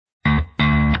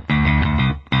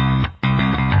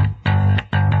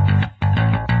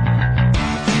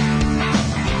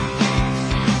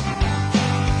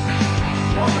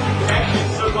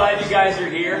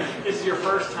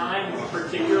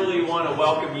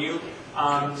welcome you.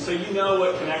 So you know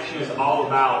what Connection is all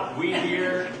about. We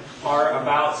here are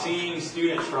about seeing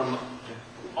students from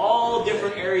all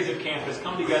different areas of campus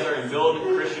come together and build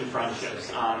Christian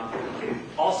friendships.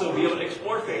 Also be able to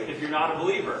explore faith if you're not a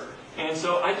believer. And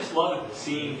so I just love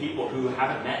seeing people who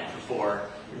haven't met before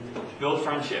build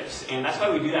friendships. And that's why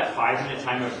we do that 5-minute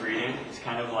time of greeting. It's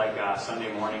kind of like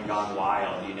Sunday morning gone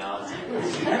wild, you know.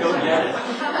 It's go get it.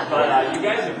 But you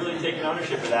guys have really taken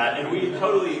ownership of that. And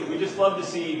we just love to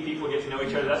see people get to know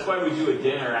each other. That's why we do a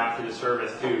dinner after the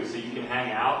service too. So you can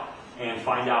hang out and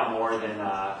find out more than,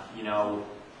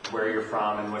 where you're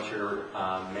from and what your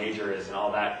major is and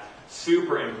all that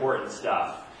super important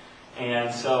stuff.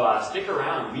 And so stick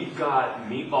around. We've got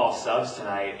meatball subs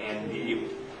tonight, and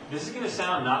this is going to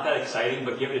sound not that exciting,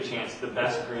 but give it a chance. The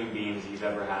best green beans you've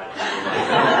ever had.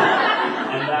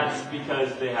 And that's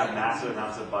because they have massive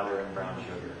amounts of butter and brown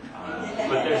sugar.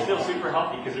 But they're still super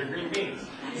healthy because they're green beans.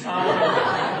 If you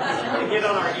want to get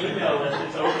on our email list,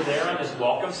 it's over there on this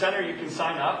Welcome Center. You can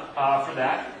sign up for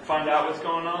that. Find out what's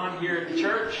going on here at the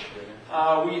church.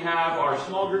 We have our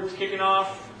small groups kicking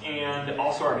off, and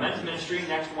also our men's ministry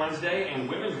next Wednesday, and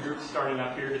women's groups starting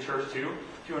up here at the church too.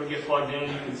 If you want to get plugged in,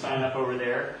 you can sign up over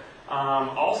there.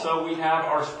 Also, we have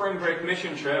our spring break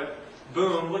mission trip.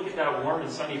 Boom, look at that warm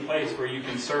and sunny place where you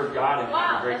can serve God and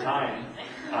have a great time.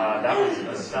 That was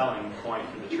a selling point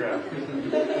for the trip.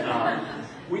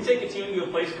 We take a team to a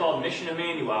place called Mission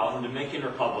Emmanuel in the Dominican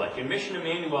Republic. And Mission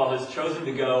Emmanuel has chosen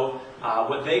to go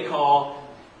what they call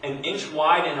an inch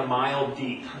wide and a mile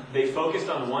deep. They focused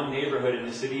on one neighborhood in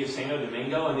the city of Santo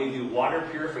Domingo, and they do water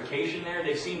purification there.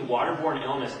 They've seen waterborne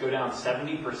illness go down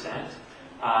 70%.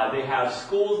 They have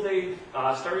schools they've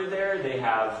started there. They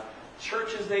have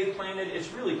churches they've planted.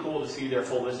 It's really cool to see their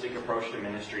holistic approach to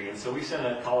ministry. And so we sent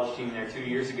a college team there 2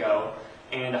 years ago,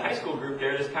 and a high school group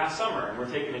there this past summer. And we're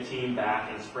taking a team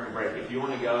back in spring break. If you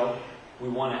want to go, we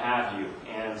want to have you.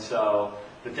 And so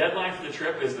the deadline for the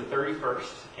trip is the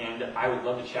 31st, and I would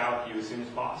love to chat with you as soon as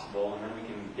possible, and then we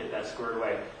can get that squared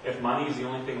away. If money is the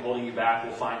only thing holding you back,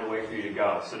 we'll find a way for you to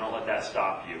go, so don't let that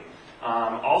stop you.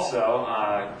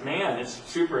 Man, it's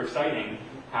super exciting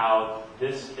how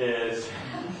this is...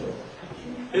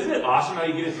 Isn't it awesome how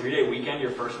you get a 3-day weekend,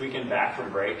 your first weekend back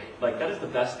from break? Like, that is the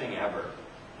best thing ever.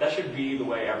 That should be the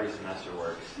way every semester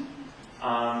works.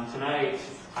 Tonight,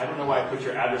 I don't know why I put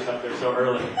your address up there so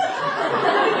early.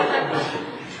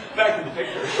 Back to the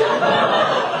picture.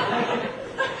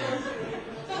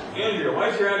 Andrea, why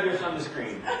is your address on the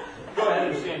screen? Go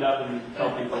ahead and stand up and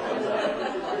tell people what's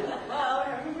up. Well,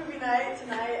 we're having movie night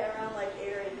tonight around like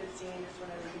 8 or 8:15, just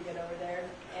whenever we can get over there.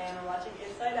 And we're watching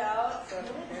Inside Out, so I'm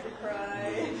prepared to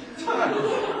cry.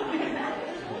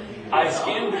 I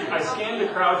scanned the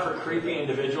crowd for creepy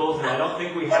individuals, and I don't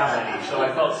think we have any, so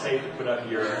I felt safe to put up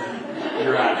your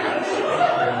address.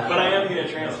 But I am going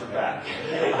to transfer back.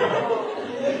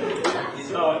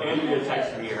 So Andrea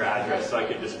texted me her address so I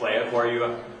could display it for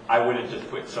you. I wouldn't just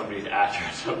put somebody's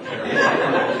address up there.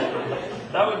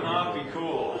 That would not be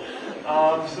cool.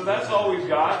 So that's all we've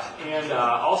got. And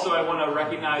also I want to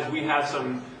recognize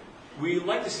we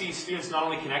like to see students not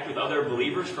only connect with other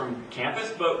believers from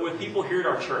campus, but with people here at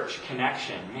our church.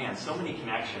 Connection. Man, so many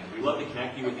connections. We love to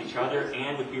connect you with each other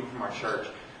and with people from our church.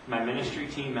 My ministry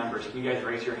team members, can you guys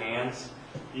raise your hands?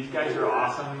 These guys are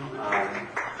awesome.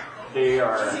 They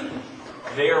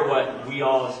are what we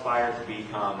all aspire to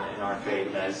become in our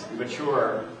faith as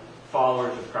mature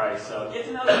followers of Christ. So get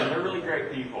to know them. They're really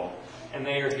great people. And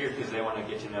they are here because they want to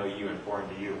get to know you and pour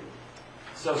into you.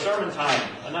 So sermon time.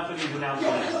 Enough of these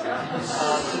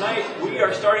announcements. Tonight we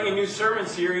are starting a new sermon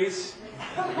series.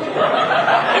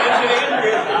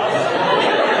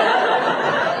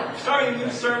 Starting a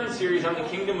new sermon series on the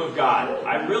Kingdom of God.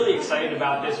 I'm really excited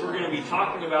about this. We're going to be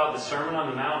talking about the Sermon on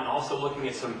the Mount and also looking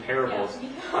at some parables.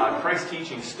 Christ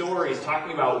teaching stories,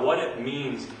 talking about what it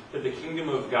means that the Kingdom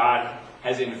of God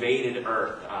has invaded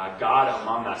earth. God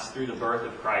among us through the birth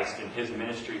of Christ and His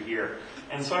ministry here.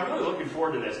 And so I'm really looking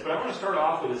forward to this. But I want to start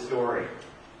off with a story.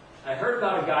 I heard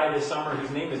about a guy this summer whose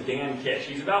name is Dan Kish.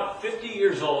 He's about 50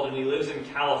 years old and he lives in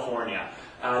California.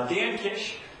 Dan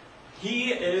Kish,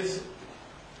 he is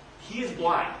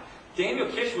blind. Daniel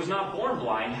Kish was not born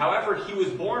blind. However, he was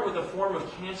born with a form of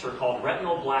cancer called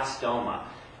retinoblastoma.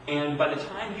 And by the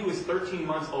time he was 13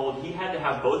 months old, he had to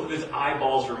have both of his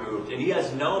eyeballs removed. And he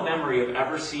has no memory of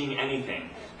ever seeing anything.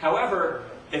 However,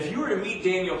 if you were to meet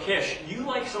Daniel Kish, you,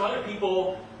 like some other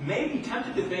people, may be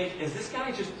tempted to think, is this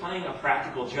guy just playing a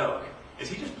practical joke? Is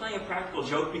he just playing a practical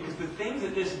joke? Because the things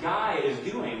that this guy is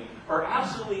doing are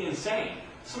absolutely insane.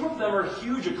 Some of them are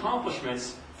huge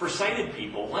accomplishments for sighted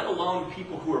people, let alone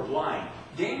people who are blind.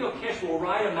 Daniel Kish will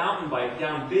ride a mountain bike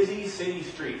down busy city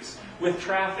streets with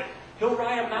traffic. He'll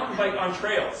ride a mountain bike on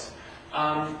trails.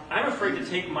 I'm afraid to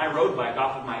take my road bike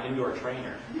off of my indoor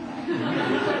trainer,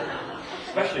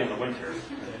 especially in the winter.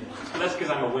 That's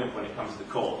because I'm a wimp when it comes to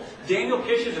cold. Daniel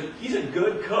Kish he's a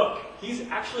good cook. He's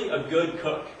actually a good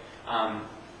cook.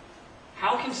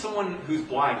 How can someone who's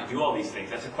blind do all these things?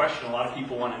 That's a question a lot of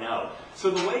people want to know. So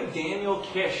the way Daniel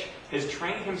Kish has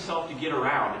trained himself to get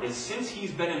around is since he's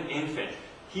been an infant,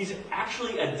 he's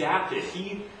actually adapted.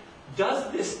 He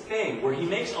does this thing where he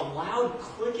makes a loud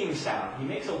clicking sound. He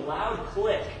makes a loud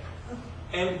click.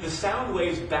 And the sound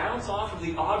waves bounce off of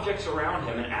the objects around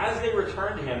him. And as they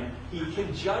return to him, he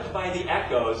can judge by the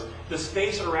echoes the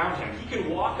space around him. He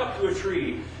can walk up to a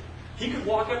tree. He could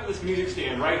walk up to this music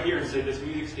stand right here and say, this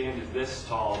music stand is this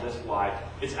tall, this wide.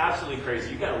 It's absolutely crazy.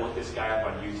 You've got to look this guy up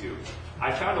on YouTube.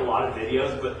 I found a lot of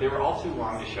videos, but they were all too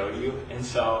long to show you. And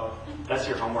so that's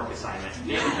your homework assignment.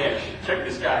 Dan Kish, check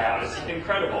this guy out. It's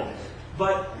incredible.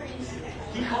 But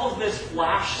he calls this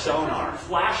flash sonar.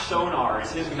 Flash sonar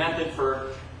is his method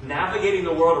for navigating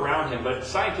the world around him. But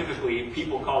scientifically,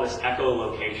 people call this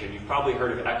echolocation. You've probably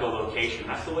heard of echolocation.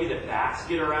 That's the way that bats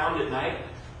get around at night.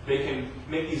 They can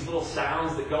make these little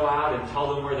sounds that go out and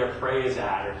tell them where their prey is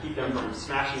at, or keep them from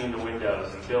smashing into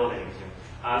windows and buildings. And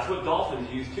that's what dolphins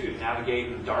use too, to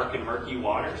navigate in dark and murky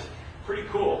waters. Pretty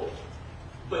cool.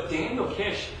 But Daniel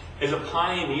Kish is a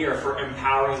pioneer for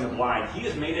empowering the blind. He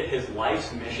has made it his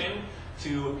life's mission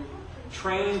to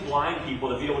train blind people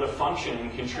to be able to function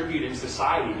and contribute in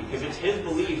society, because it's his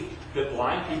belief that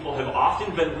blind people have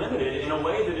often been limited in a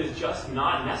way that is just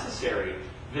not necessary.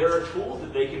 There are tools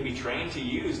that they can be trained to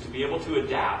use to be able to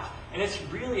adapt. And it's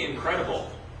really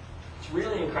incredible. It's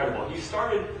really incredible. He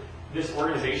started this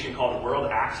organization called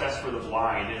World Access for the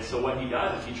Blind. And so what he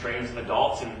does is he trains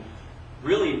adults and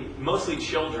really mostly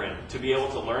children to be able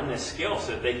to learn this skill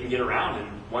so that they can get around and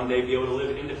one day be able to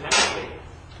live independently.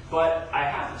 But I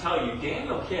have to tell you,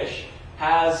 Daniel Kish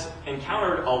has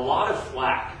encountered a lot of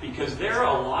flack, because there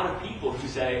are a lot of people who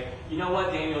say, you know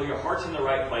what, Daniel, your heart's in the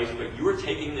right place, but you are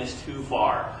taking this too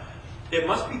far. It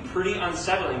must be pretty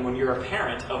unsettling when you're a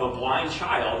parent of a blind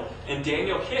child, and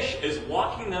Daniel Kish is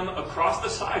walking them across the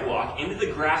sidewalk into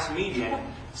the grass median,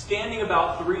 standing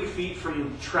about 3 feet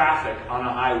from traffic on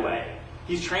a highway.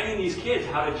 He's training these kids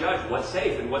how to judge what's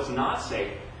safe and what's not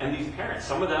safe. And these parents,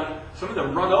 some of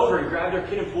them run over and grab their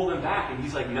kid and pull them back. And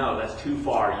he's like, no, that's too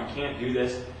far. You can't do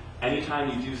this. Anytime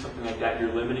you do something like that,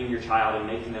 you're limiting your child and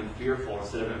making them fearful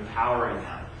instead of empowering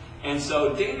them. And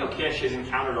so Daniel Kish has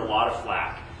encountered a lot of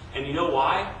flack. And you know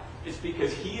why? It's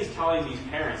because he is telling these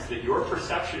parents that your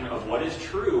perception of what is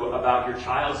true about your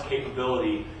child's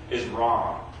capability is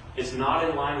wrong. It's not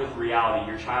in line with reality.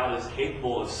 Your child is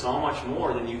capable of so much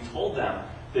more than you've told them,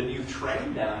 that you've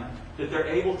trained them, that they're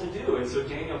able to do. And so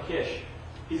Daniel Kish,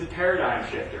 he's a paradigm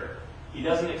shifter. He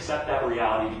doesn't accept that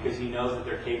reality because he knows that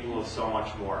they're capable of so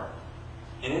much more.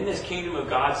 And in this Kingdom of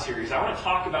God series, I want to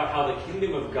talk about how the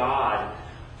Kingdom of God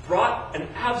brought an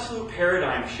absolute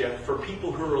paradigm shift for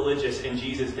people who were religious in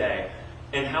Jesus' day,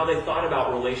 and how they thought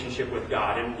about relationship with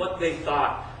God, and what they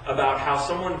thought about how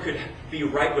someone could be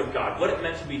right with God, what it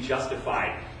meant to be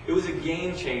justified. It was a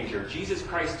game changer. Jesus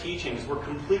Christ's teachings were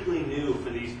completely new for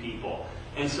these people.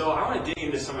 And so I want to dig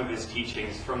into some of his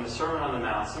teachings from the Sermon on the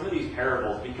Mount, some of these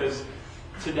parables, because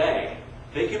today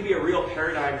they can be a real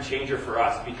paradigm changer for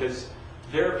us, because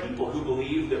there are people who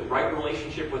believe that right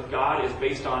relationship with God is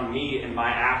based on me and my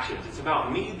actions. It's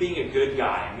about me being a good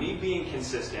guy, me being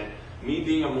consistent, me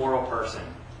being a moral person.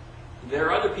 There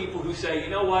are other people who say, you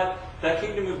know what, that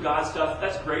Kingdom of God stuff,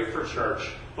 that's great for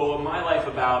church, but what my life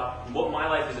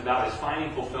is about is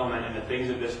finding fulfillment in the things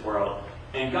of this world.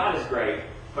 And God is great,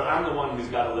 but I'm the one who's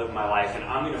got to live my life, and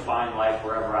I'm going to find life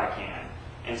wherever I can.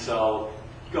 And so,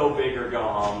 go big or go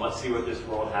home. Let's see what this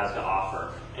world has to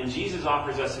offer. And Jesus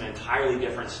offers us an entirely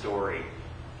different story.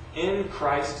 In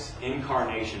Christ's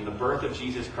incarnation, the birth of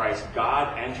Jesus Christ,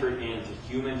 God entered into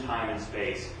human time and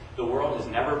space. The world has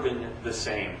never been the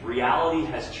same. Reality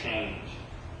has changed.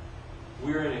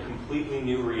 We're in a completely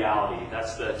new reality.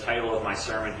 That's the title of my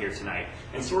sermon here tonight.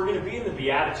 And so we're going to be in the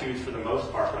Beatitudes for the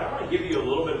most part, but I want to give you a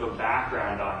little bit of a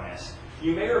background on this.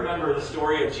 You may remember the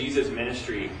story of Jesus'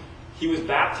 ministry. He was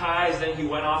baptized, then he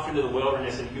went off into the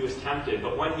wilderness and he was tempted.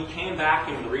 But when he came back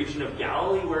into the region of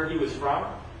Galilee where he was from,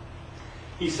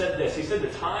 he said this. He said, the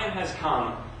time has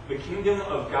come. The kingdom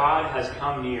of God has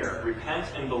come near. Repent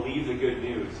and believe the good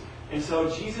news. And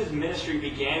so Jesus' ministry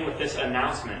began with this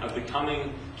announcement of the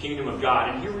coming kingdom of God.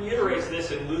 And he reiterates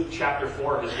this in Luke chapter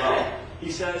 4 as well. He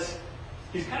says,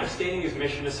 he's kind of stating his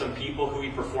mission to some people who he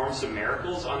performed some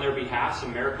miracles on their behalf,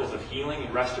 some miracles of healing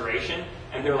and restoration.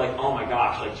 And they're like, oh my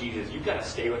gosh, like Jesus, you've got to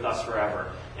stay with us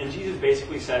forever. And Jesus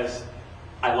basically says,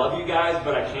 I love you guys,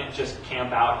 but I can't just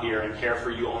camp out here and care for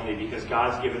you only because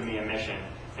God's given me a mission.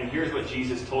 And here's what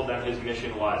Jesus told them his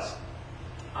mission was.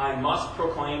 I must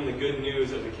proclaim the good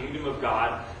news of the kingdom of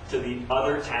God to the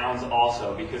other towns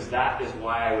also, because that is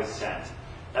why I was sent.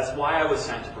 That's why I was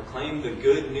sent, to proclaim the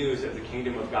good news of the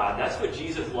kingdom of God. That's what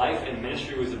Jesus' life and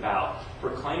ministry was about,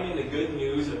 proclaiming the good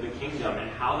news of the kingdom and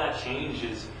how that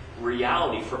changes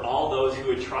reality for all those who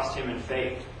would trust him in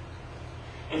faith.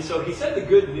 And so he said the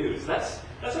good news. That's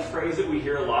a phrase that we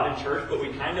hear a lot in church, but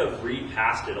we kind of read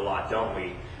past it a lot, don't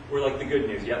we? We're like, the good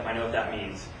news. Yep, I know what that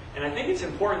means. And I think it's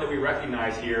important that we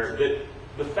recognize here that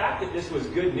the fact that this was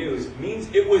good news means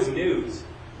it was news.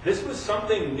 This was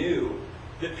something new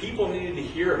that people needed to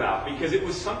hear about because it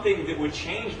was something that would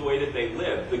change the way that they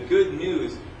lived. The good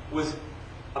news was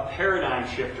a paradigm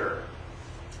shifter.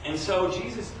 And so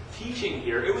Jesus' teaching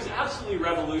here, it was absolutely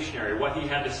revolutionary what he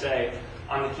had to say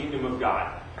on the kingdom of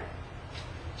God.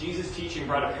 Jesus' teaching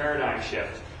brought a paradigm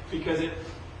shift because it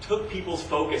took people's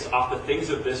focus off the things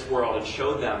of this world and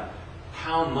showed them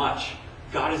how much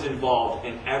God is involved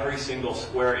in every single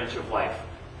square inch of life.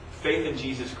 Faith in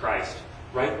Jesus Christ,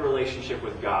 right relationship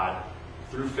with God,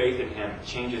 through faith in him,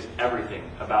 changes everything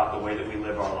about the way that we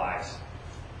live our lives.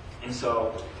 And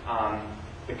so,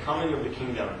 the coming of the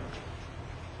kingdom,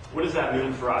 what does that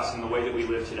mean for us in the way that we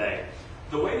live today?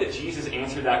 The way that Jesus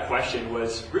answered that question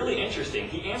was really interesting.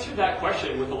 He answered that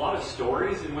question with a lot of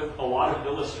stories and with a lot of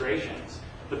illustrations,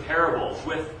 the parables,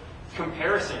 with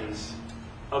comparisons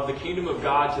of the kingdom of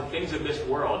God to things of this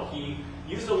world. He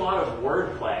used a lot of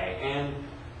wordplay and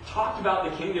talked about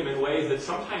the kingdom in ways that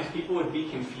sometimes people would be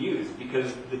confused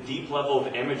because the deep level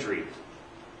of imagery.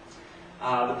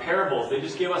 The parables, they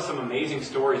just give us some amazing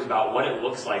stories about what it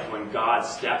looks like when God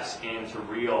steps into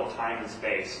real time and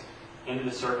space, into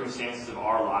the circumstances of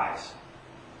our lives.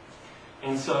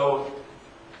 And so,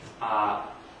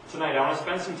 tonight I want to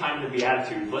spend some time in the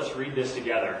Beatitudes. Let's read this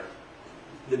together.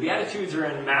 The Beatitudes are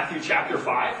in Matthew chapter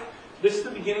 5. This is the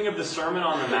beginning of the Sermon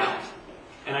on the Mount.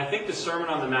 And I think the Sermon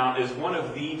on the Mount is one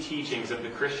of the teachings of the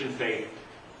Christian faith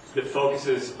that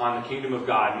focuses on the kingdom of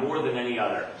God more than any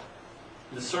other.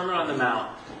 The Sermon on the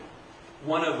Mount,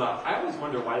 I always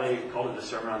wonder why they called it the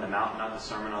Sermon on the Mount, not the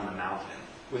Sermon on the Mountain.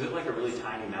 Was it like a really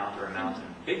tiny mount or a mountain?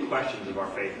 Big questions of our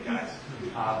faith, guys.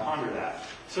 Ponder that.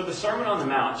 So the Sermon on the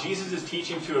Mount, Jesus is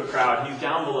teaching to a crowd. He's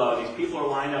down below. These people are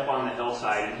lined up on the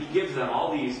hillside, and he gives them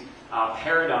all these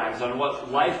paradigms on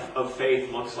what life of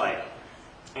faith looks like.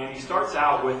 And he starts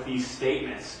out with these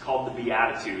statements called the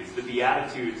Beatitudes. The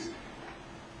Beatitudes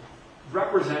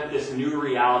represent this new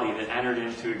reality that entered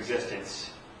into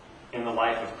existence in the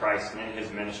life of Christ and in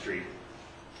his ministry.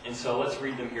 And so let's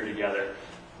read them here together.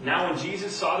 Now when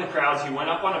Jesus saw the crowds, he went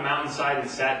up on a mountainside and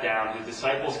sat down. His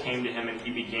disciples came to him, and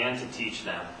he began to teach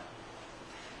them.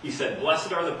 He said,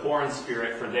 "Blessed are the poor in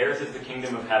spirit, for theirs is the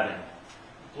kingdom of heaven.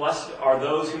 Blessed are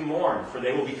those who mourn, for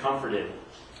they will be comforted.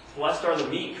 Blessed are the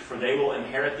meek, for they will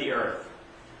inherit the earth.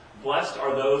 Blessed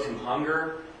are those who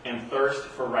hunger and thirst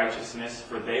for righteousness,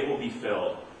 for they will be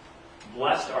filled.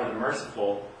 Blessed are the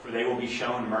merciful, for they will be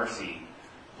shown mercy.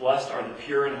 Blessed are the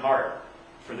pure in heart,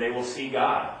 for they will see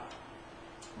God.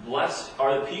 Blessed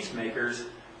are the peacemakers,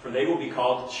 for they will be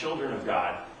called children of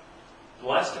God.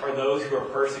 Blessed are those who are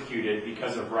persecuted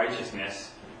because of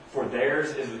righteousness, for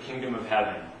theirs is the kingdom of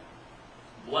heaven.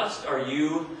 Blessed are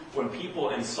you when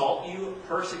people insult you,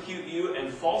 persecute you,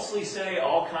 and falsely say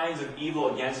all kinds of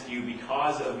evil against you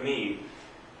because of me.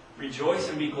 Rejoice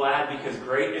and be glad, because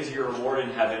great is your reward in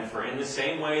heaven, for in the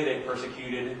same way they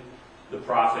persecuted the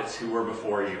prophets who were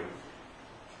before you."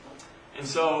 And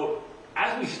so,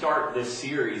 as we start this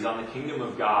series on the kingdom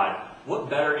of God, what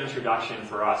better introduction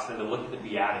for us than to look at the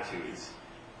Beatitudes?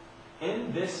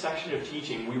 In this section of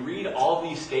teaching, we read all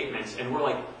these statements and we're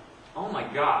like, oh my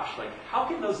gosh, like how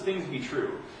can those things be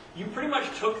true? You pretty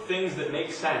much took things that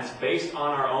make sense based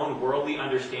on our own worldly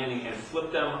understanding and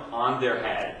flipped them on their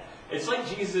head. It's like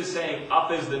Jesus is saying,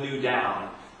 up is the new down,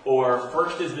 or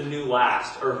first is the new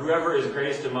last, or whoever is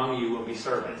greatest among you will be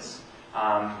servants.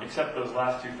 Except those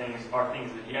last two things are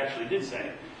things that he actually did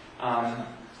say.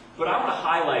 But I want to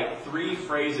highlight three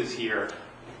phrases here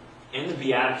in the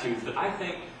Beatitudes that I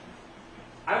think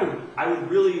I would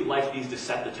really like these to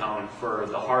set the tone for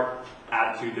the heart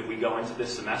attitude that we go into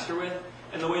this semester with,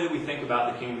 and the way that we think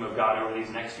about the kingdom of God over these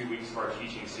next few weeks of our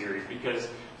teaching series, because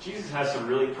Jesus has some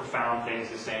really profound things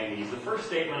to say in these. The first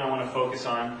statement I want to focus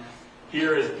on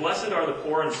here is, "Blessed are the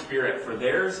poor in spirit, for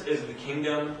theirs is the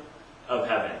kingdom of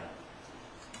heaven."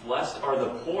 Blessed are the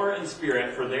poor in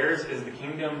spirit, for theirs is the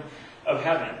kingdom of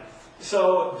heaven.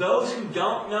 So those who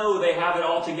don't know they have it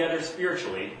all together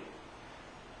spiritually,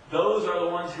 those are the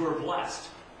ones who are blessed.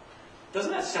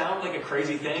 Doesn't that sound like a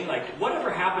crazy thing? Like, whatever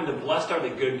happened to blessed are the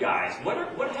good guys? What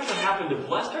hasn't happened to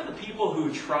blessed are the people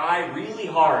who try really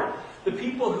hard? The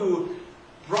people who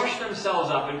brush themselves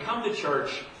up and come to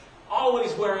church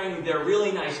always wearing their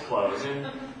really nice clothes. And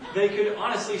they could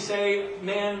honestly say,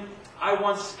 man, I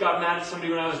once got mad at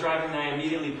somebody when I was driving and I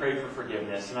immediately prayed for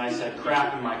forgiveness. And I said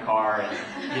crap in my car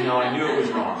and, I knew it was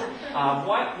wrong.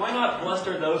 Why not blessed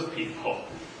are those people?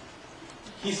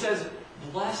 He says,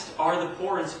 blessed are the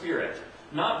poor in spirit.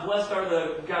 Not blessed are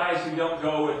the guys who don't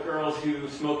go with girls who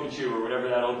smoke and chew, or whatever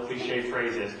that old cliche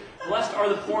phrase is. Blessed are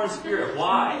the poor in spirit.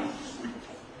 Why?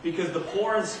 Because the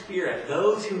poor in spirit,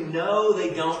 those who know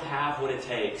they don't have what it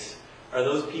takes, are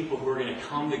those people who are going to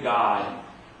come to God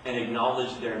and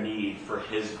acknowledge their need for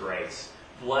His grace.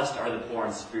 Blessed are the poor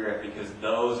in spirit, because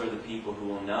those are the people who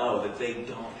will know that they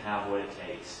don't have what it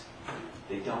takes.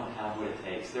 They don't have what it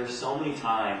takes. There's so many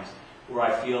times where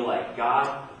I feel like,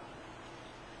 God,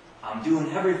 I'm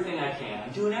doing everything I can.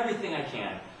 I'm doing everything I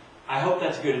can. I hope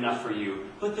that's good enough for you.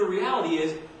 But the reality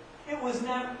is, it was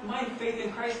not, my faith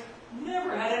in Christ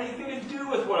never had anything to do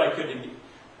with what I could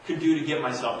do to get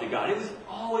myself to God. It was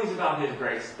always about His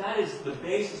grace. That is the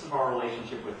basis of our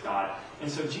relationship with God.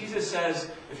 And so Jesus says,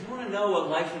 if you want to know what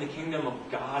life in the kingdom of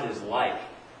God is like,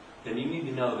 then you need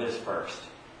to know this first.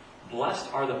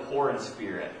 Blessed are the poor in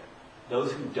spirit.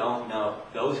 Those who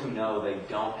know they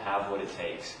don't have what it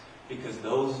takes. Because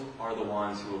those are the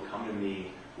ones who will come to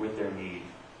me with their need,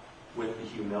 with the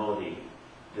humility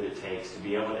that it takes to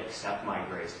be able to accept my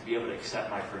grace, to be able to accept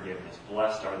my forgiveness.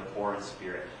 Blessed are the poor in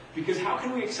spirit. Because how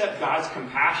can we accept God's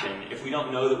compassion if we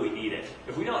don't know that we need it?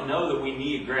 If we don't know that we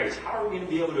need grace, how are we going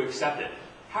to be able to accept it?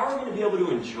 How are we going to be able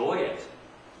to enjoy it?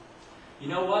 You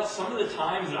know what? Some of the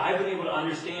times that I've been able to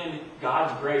understand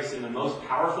God's grace in the most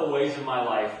powerful ways in my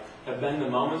life have been the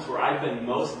moments where I've been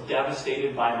most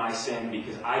devastated by my sin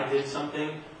because I did something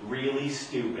really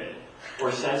stupid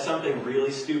or said something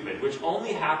really stupid, which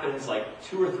only happens like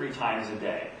 2 or 3 times a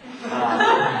day.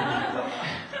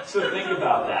 So think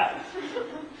about that.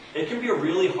 It can be a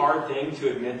really hard thing to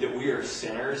admit that we are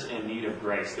sinners in need of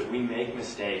grace, that we make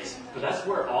mistakes. But that's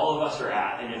where all of us are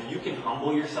at. And if you can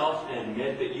humble yourself and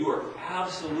admit that you are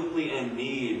absolutely in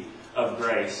need of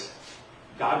grace,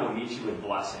 God will meet you with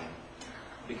blessing.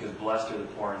 Because blessed are the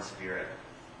poor in spirit.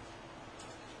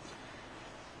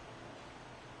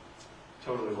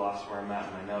 Totally lost where I'm at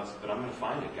in my notes, but I'm going to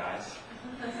find it, guys.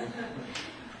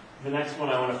 The next one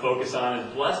I want to focus on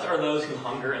is, blessed are those who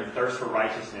hunger and thirst for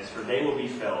righteousness, for they will be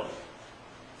filled.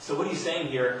 So what he's saying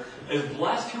here is,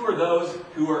 blessed who are those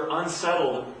who are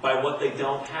unsettled by what they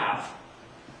don't have.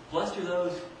 Blessed are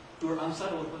those who are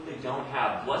unsettled with what they don't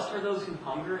have. Blessed are those who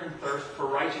hunger and thirst for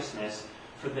righteousness,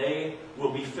 for they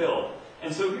will be filled.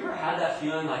 And so have you ever had that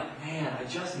feeling like, man, I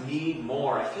just need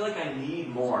more. I feel like I need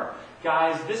more.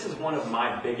 Guys, this is one of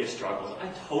my biggest struggles. I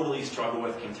totally struggle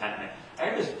with contentment. I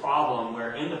have this problem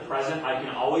where in the present I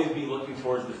can always be looking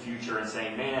towards the future and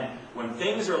saying, man, when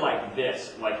things are like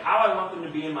this, like how I want them to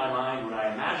be in my mind, when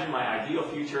I imagine my ideal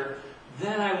future,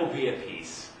 then I will be at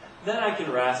peace. Then I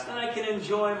can rest, then I can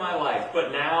enjoy my life.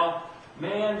 But now,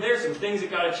 man, there's some things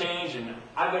that got to change and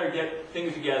I better get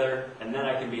things together and then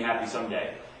I can be happy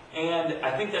someday. And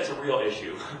I think that's a real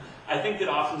issue. I think that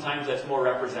oftentimes that's more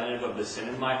representative of the sin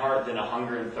in my heart than a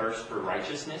hunger and thirst for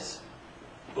righteousness.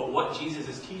 But what Jesus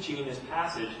is teaching in this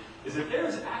passage is that there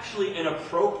is actually an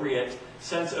appropriate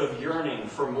sense of yearning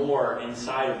for more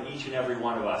inside of each and every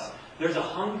one of us. There's a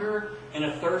hunger and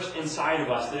a thirst inside of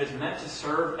us that is meant to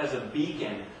serve as a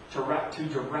beacon to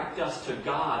direct us to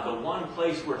God, the one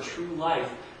place where true life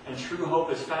and true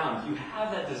hope is found. Do you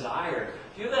have that desire?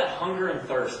 Do you have that hunger and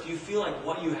thirst? Do you feel like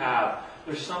what you have,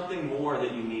 there's something more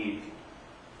that you need?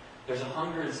 There's a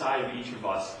hunger inside of each of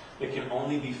us that can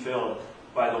only be filled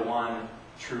by the one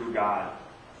true God.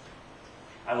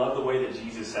 I love the way that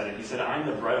Jesus said it. He said, I'm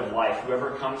the bread of life.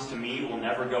 Whoever comes to me will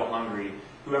never go hungry.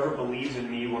 Whoever believes in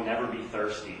me will never be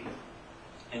thirsty.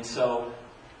 And so,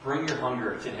 bring your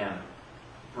hunger to Him.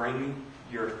 Bring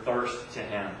your thirst to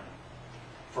Him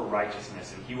for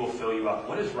righteousness, and He will fill you up.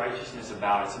 What is righteousness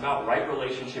about? It's about right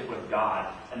relationship with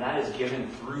God, and that is given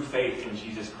through faith in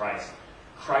Jesus Christ.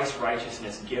 Christ's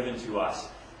righteousness given to us.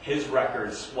 His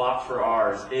record swapped for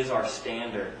ours is our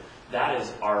standard. That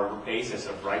is our basis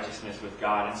of righteousness with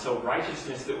God. And so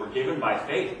righteousness that we're given by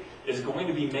faith is going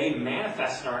to be made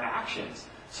manifest in our actions.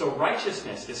 So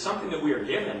righteousness is something that we are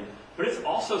given, but it's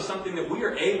also something that we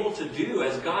are able to do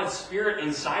as God's Spirit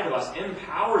inside of us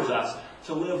empowers us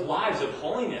to live lives of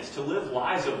holiness, to live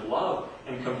lives of love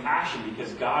and compassion,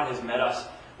 because God has met us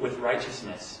with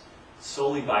righteousness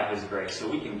solely by His grace. So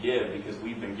we can give because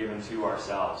we've been given to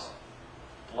ourselves.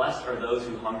 Blessed are those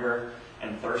who hunger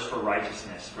and thirst for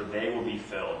righteousness, for they will be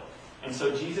filled. And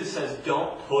so Jesus says,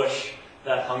 don't push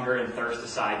that hunger and thirst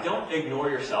aside. Don't ignore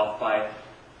yourself by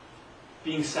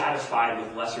being satisfied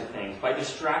with lesser things, by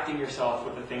distracting yourself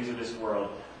with the things of this world.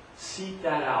 Seek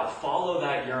that out. Follow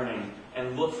that yearning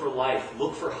and look for life.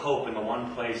 Look for hope in the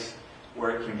one place where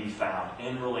it can be found,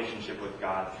 in relationship with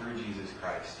God through Jesus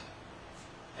Christ.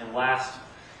 And last,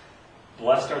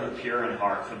 blessed are the pure in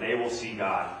heart, for they will see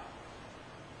God.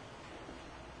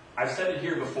 I've said it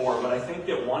here before, but I think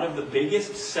that one of the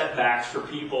biggest setbacks for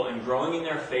people in growing in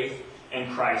their faith in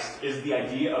Christ is the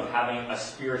idea of having a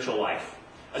spiritual life.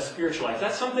 A spiritual life.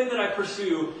 That's something that I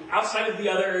pursue outside of the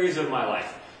other areas of my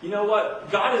life. You know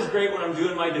what? God is great when I'm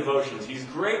doing my devotions. He's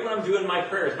great when I'm doing my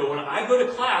prayers. But when I go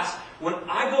to class, when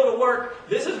I go to work,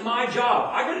 this is my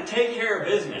job. I've got to take care of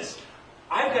business.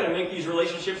 I've got to make these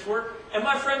relationships work. And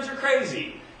my friends are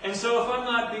crazy. And so if I'm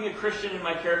not being a Christian in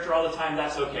my character all the time,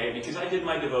 that's okay. Because I did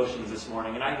my devotions this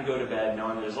morning. And I can go to bed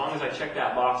knowing that as long as I check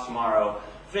that box tomorrow,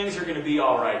 things are going to be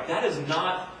all right. That is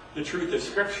not the truth of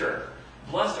Scripture.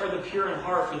 Blessed are the pure in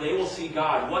heart, for they will see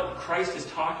God. What Christ is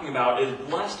talking about is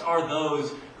blessed are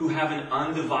those who have an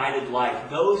undivided life,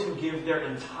 those who give their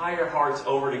entire hearts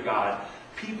over to God,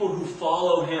 people who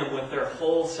follow Him with their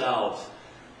whole selves.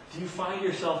 Do you find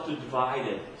yourself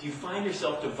divided? Do you find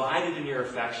yourself divided in your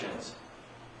affections?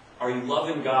 Are you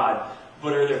loving God,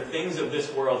 but are there things of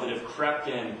this world that have crept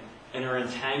in and are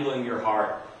entangling your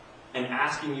heart and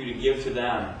asking you to give to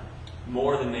them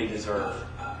more than they deserve?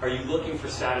 Are you looking for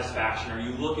satisfaction? Are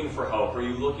you looking for hope? Are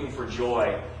you looking for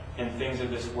joy in things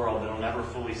of this world that will never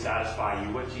fully satisfy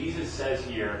you? What Jesus says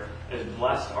here is,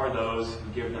 blessed are those who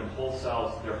give their whole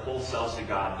selves to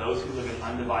God, those who live an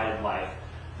undivided life.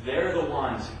 They're the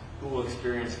ones who will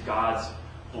experience God's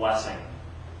blessing,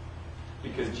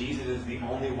 because Jesus is the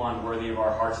only one worthy of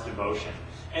our heart's devotion.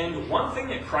 And one thing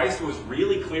that Christ was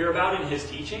really clear about in His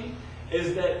teaching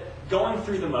is that going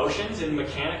through the motions and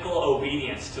mechanical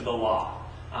obedience to the law,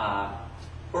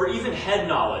 or even head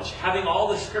knowledge, having all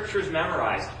the Scriptures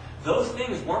memorized, those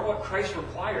things weren't what Christ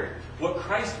required. What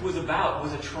Christ was about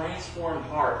was a transformed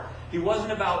heart. He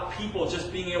wasn't about people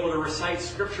just being able to recite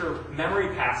Scripture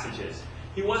memory passages.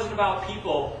 He wasn't about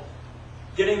people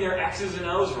getting their X's and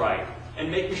O's right and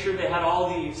making sure they had all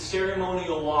the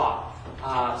ceremonial law.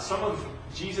 Some of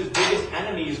Jesus' biggest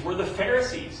enemies were the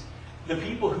Pharisees, the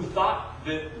people who thought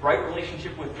that right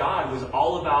relationship with God was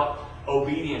all about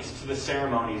obedience to the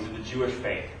ceremonies of the Jewish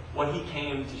faith. What He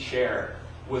came to share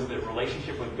was that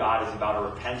relationship with God is about a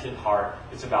repentant heart.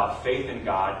 It's about faith in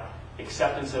God,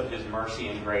 acceptance of His mercy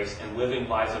and grace, and living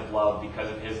lives of love because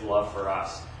of His love for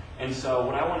us. And so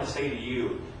what I want to say to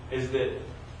you is that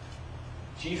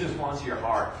Jesus wants your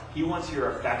heart. He wants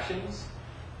your affections,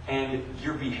 and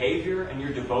your behavior and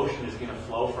your devotion is going to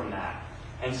flow from that.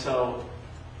 And so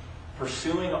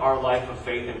pursuing our life of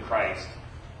faith in Christ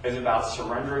is about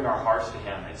surrendering our hearts to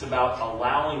Him. It's about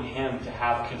allowing Him to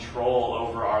have control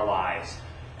over our lives.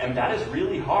 And that is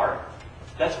really hard.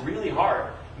 That's really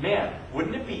hard. Man,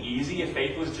 wouldn't it be easy if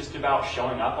faith was just about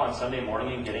showing up on Sunday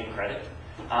morning and getting credit?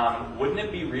 Wouldn't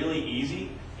it be really easy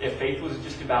if faith was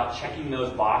just about checking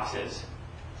those boxes?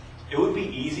 It would be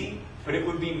easy, but it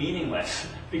would be meaningless,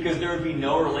 because there would be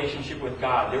no relationship with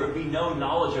God. There would be no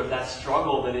knowledge of that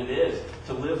struggle that it is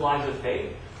to live lives of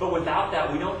faith. But without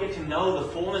that, we don't get to know the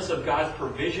fullness of God's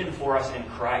provision for us in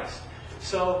Christ.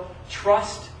 So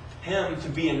trust Him to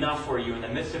be enough for you in the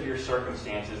midst of your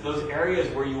circumstances, those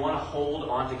areas where you want to hold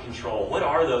on to control. What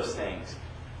are those things?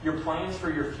 Your plans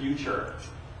for your future,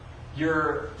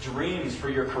 your dreams for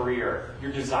your career,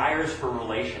 your desires for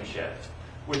relationships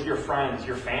with your friends,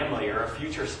 your family, or a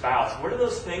future spouse. What are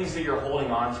those things that you're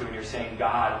holding on to and you're saying,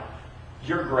 God,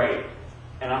 you're great,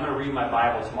 and I'm going to read my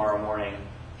Bible tomorrow morning,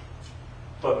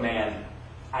 but man,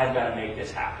 I've got to make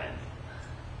this happen.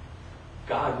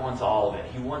 God wants all of it.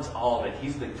 He wants all of it.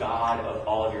 He's the God of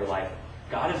all of your life.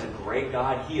 God is a great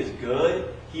God. He is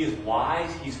good. He is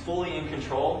wise. He's fully in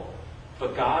control.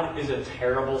 But God is a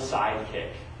terrible sidekick.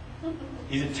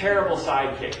 He's a terrible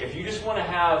sidekick. If you just want to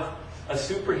have a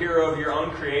superhero of your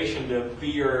own creation to be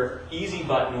your easy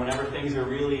button whenever things are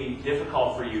really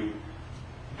difficult for you,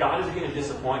 God is going to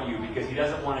disappoint you, because He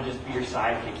doesn't want to just be your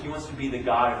sidekick. He wants to be the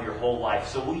God of your whole life.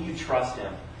 So will you trust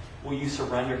Him? Will you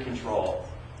surrender control?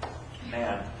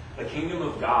 Man, the kingdom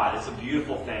of God, it's a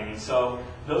beautiful thing. And so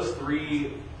those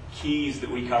three keys that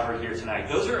we covered here tonight.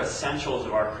 Those are essentials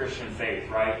of our Christian faith,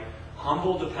 right?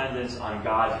 Humble dependence on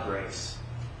God's grace.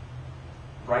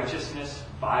 Righteousness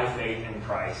by faith in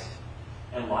Christ.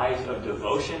 And lives of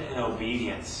devotion and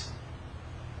obedience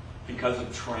because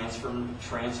of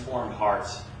transformed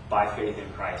hearts by faith in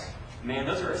Christ. Man,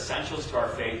 those are essentials to our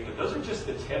faith, but those are just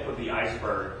the tip of the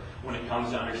iceberg when it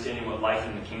comes to understanding what life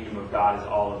in the kingdom of God is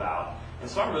all about. And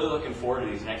so I'm really looking forward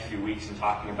to these next few weeks and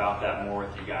talking about that more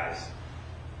with you guys.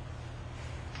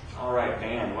 All right,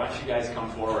 band, why don't you guys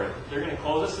come forward? They're going to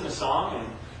close us in a song, and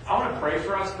I want to pray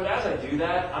for us, but as I do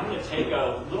that, I'm going to take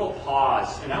a little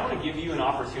pause, and I want to give you an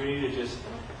opportunity to just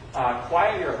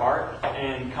quiet your heart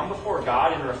and come before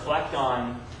God and reflect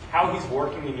on how He's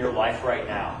working in your life right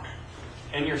now,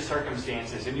 in your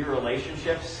circumstances, in your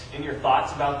relationships, in your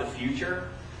thoughts about the future,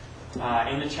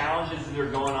 in the challenges that are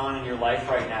going on in your life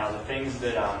right now, the things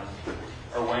that are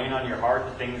weighing on your heart,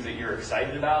 the things that you're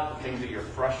excited about, the things that you're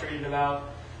frustrated about.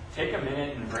 Take a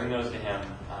minute and bring those to Him.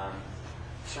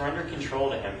 Surrender control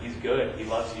to Him. He's good. He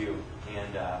loves you.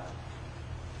 And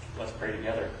let's pray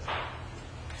together.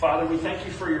 Father, we thank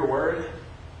you for your word.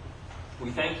 We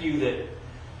thank you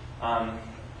that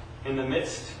in the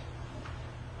midst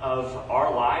of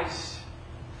our lives,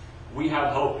 we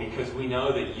have hope because we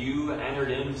know that you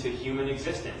entered into human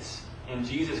existence in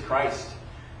Jesus Christ,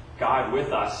 God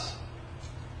with us.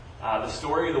 The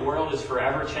story of the world is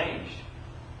forever changed.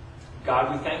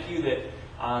 God, we thank you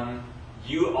that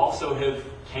you also have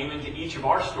came into each of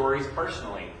our stories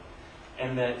personally,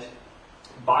 and that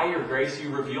by your grace you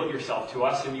revealed yourself to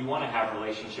us and you want to have a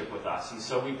relationship with us. And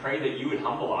so we pray that you would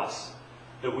humble us,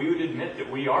 that we would admit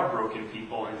that we are broken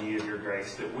people in need of your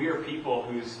grace, that we are people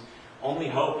whose only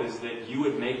hope is that you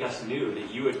would make us new,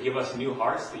 that you would give us new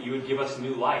hearts, that you would give us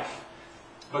new life.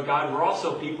 But God, we're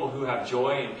also people who have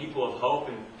joy and people of hope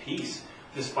and peace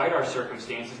despite our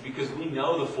circumstances, because we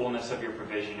know the fullness of your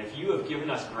provision. If you have given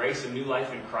us grace and new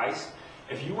life in Christ,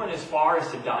 if you went as far as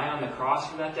to die on the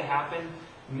cross for that to happen,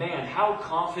 man, how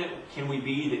confident can we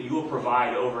be that you will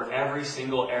provide over every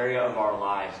single area of our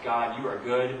lives? God, you are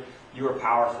good. You are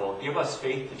powerful. Give us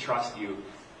faith to trust you.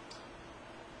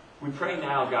 We pray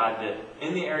now, God, that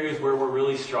in the areas where we're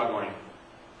really struggling,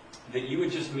 that you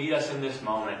would just meet us in this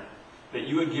moment, that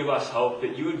you would give us hope,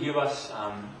 that you would give us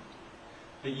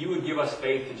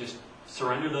faith to just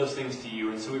surrender those things to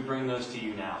you. And so we bring those to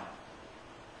you now.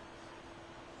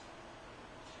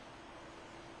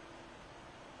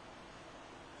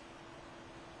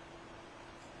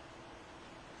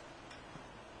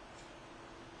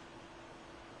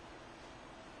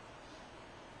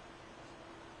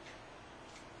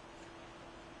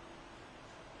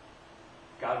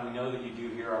 God, we know that you do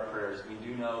hear our prayers. We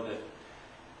do know that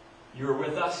you are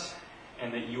with us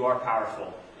and that you are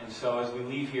powerful. And so as we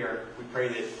leave here, we pray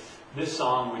that this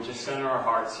song would just center our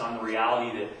hearts on the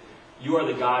reality that you are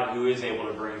the God who is able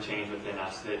to bring change within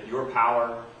us, that your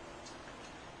power,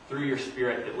 through your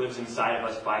Spirit that lives inside of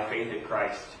us by faith in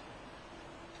Christ,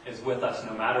 is with us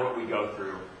no matter what we go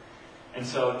through. And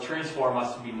so transform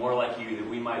us to be more like you, that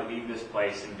we might leave this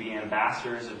place and be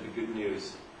ambassadors of the good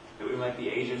news, that we might be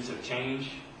agents of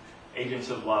change, agents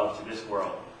of love to this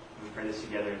world. And we pray this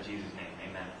together in Jesus' name.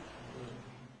 Amen.